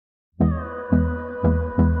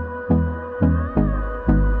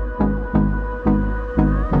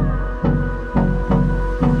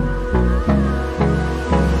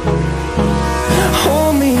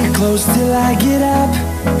close till I get up.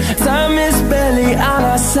 Time is barely on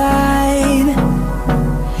our side.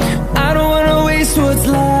 I don't wanna waste what's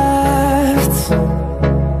left.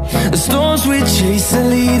 The storms we chase are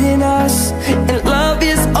leading us, and love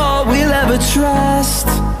is all we'll ever trust.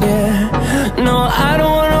 Yeah, no, I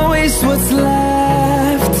don't wanna waste what's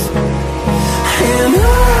left. And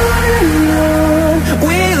on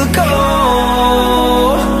we'll go,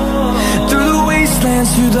 through the wastelands,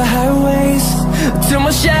 through the highways, till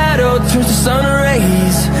my shadow turns to sun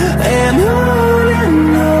rays. And on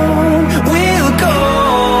we'll go,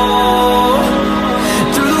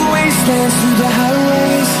 through the wastelands, through the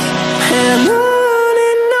highways, and on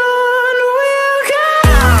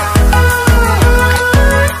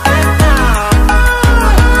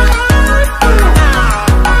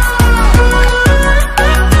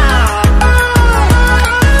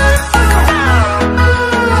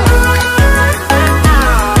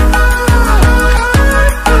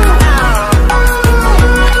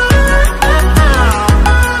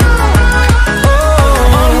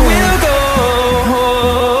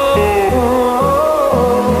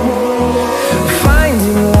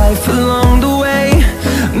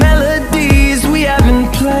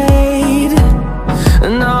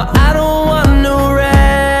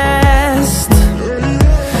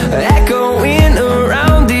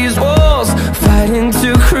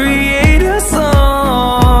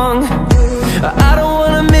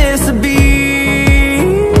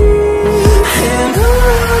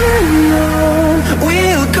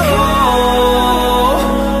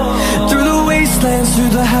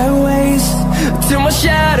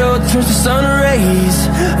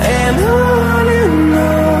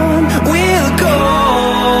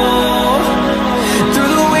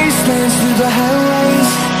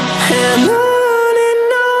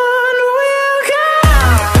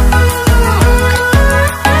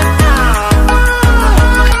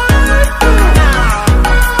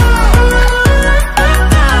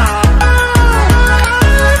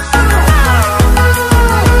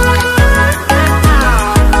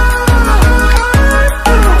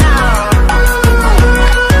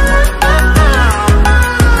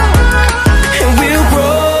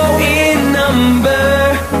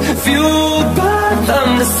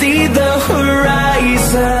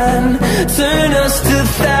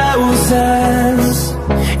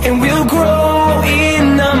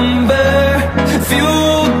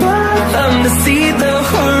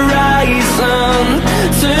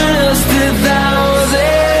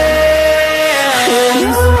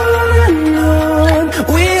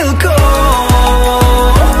we'll go.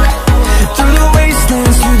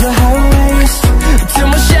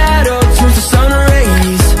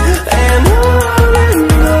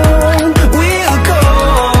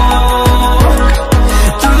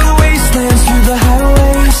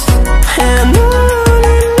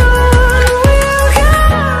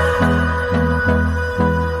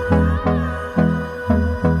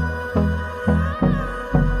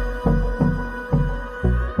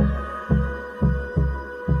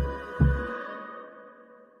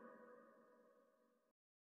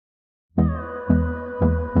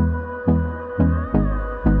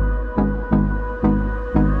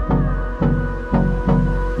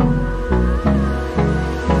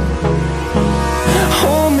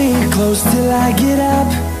 Till I get up,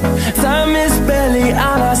 time is barely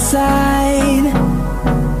on our side.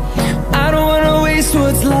 I don't wanna waste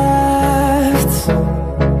what's left.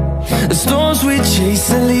 The storms we chase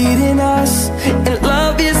are leading us, and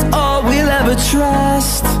love is all we'll ever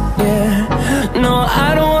trust. Yeah, no, I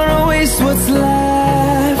don't wanna waste what's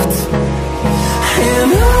left.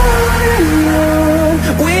 And on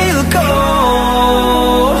we'll go,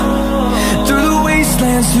 through the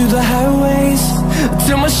wastelands, through the highways,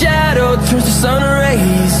 till my shadow turns to sun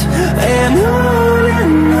rays. And on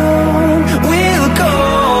we'll go,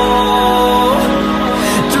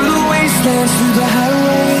 through the wastelands, through the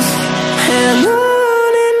highways, and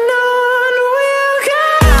on we'll go.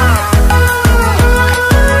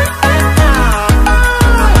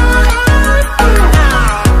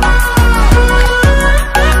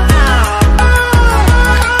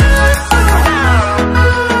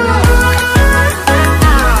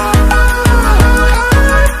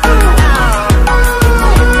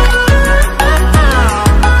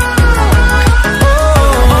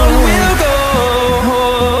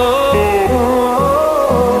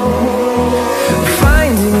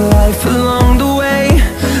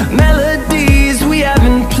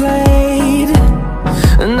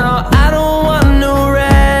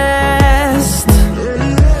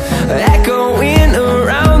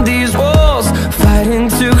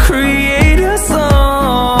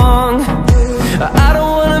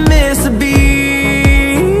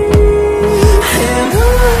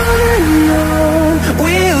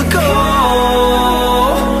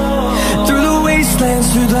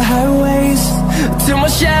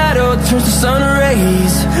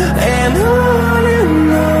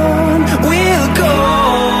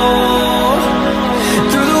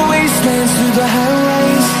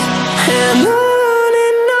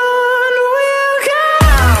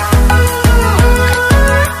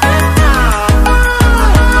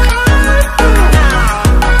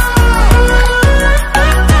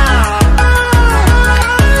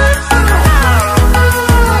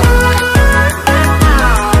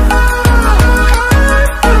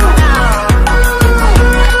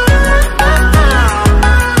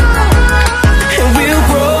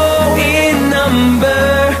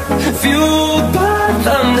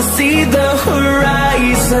 see the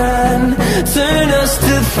horizon, turn us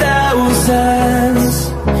to thousands,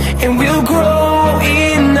 and we'll grow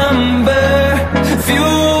in number,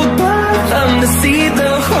 fueled by them to see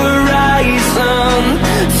the horizon,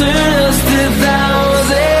 turn us to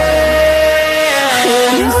thousands,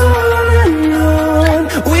 and on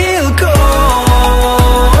we'll go,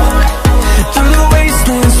 through the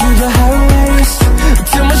wastelands, through the highways,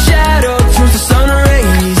 till my shadow turns to sun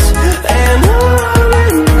rays, and on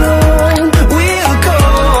we'll go,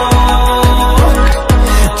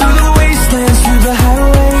 through the wastelands, through the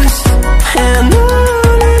highways, and on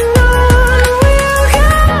we'll go.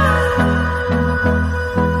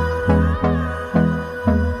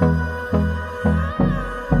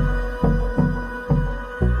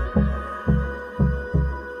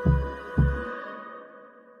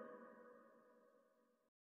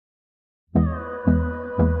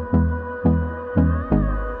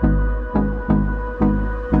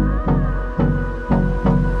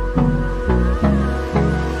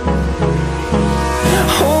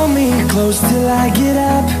 Hold me close till I get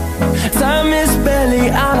up. Time is barely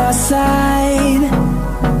on our side.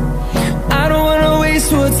 I don't wanna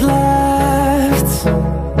waste what's left.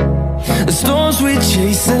 The storms we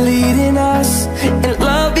chase are leading us, and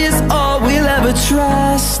love is all we'll ever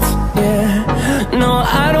trust. Yeah, no,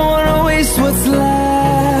 I don't wanna waste what's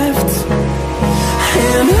left.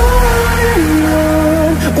 And on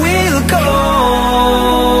we'll go,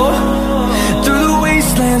 through the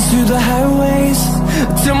wastelands, through the highways,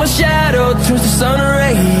 till my shadow turns to sun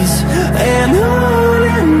rays, and on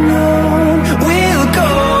we'll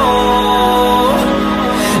go,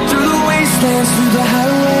 through the wastelands, through the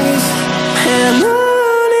highways, and on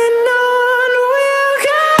we'll go.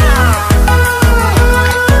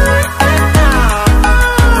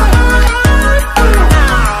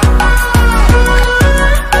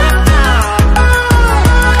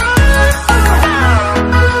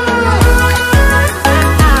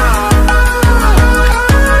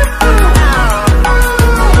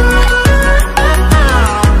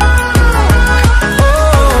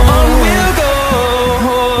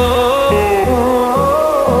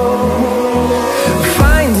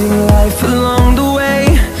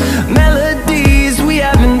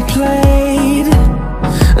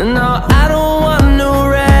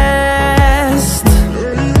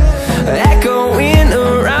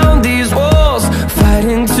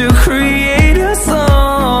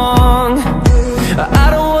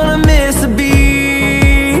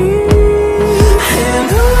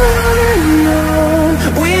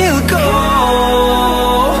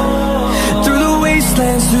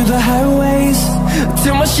 Through the highways,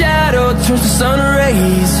 till my shadow turns to sun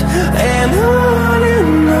rays, and on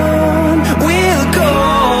we'll go,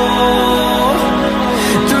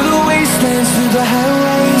 through the wastelands, through the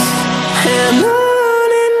highways, and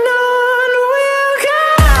on we'll go.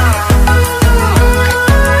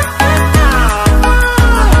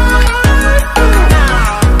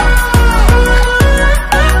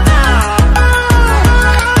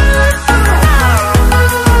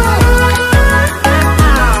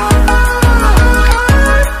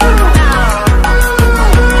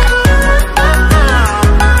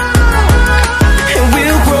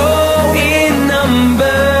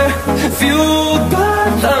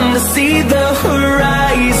 See the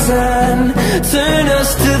horizon, turn us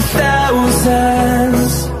to thousands.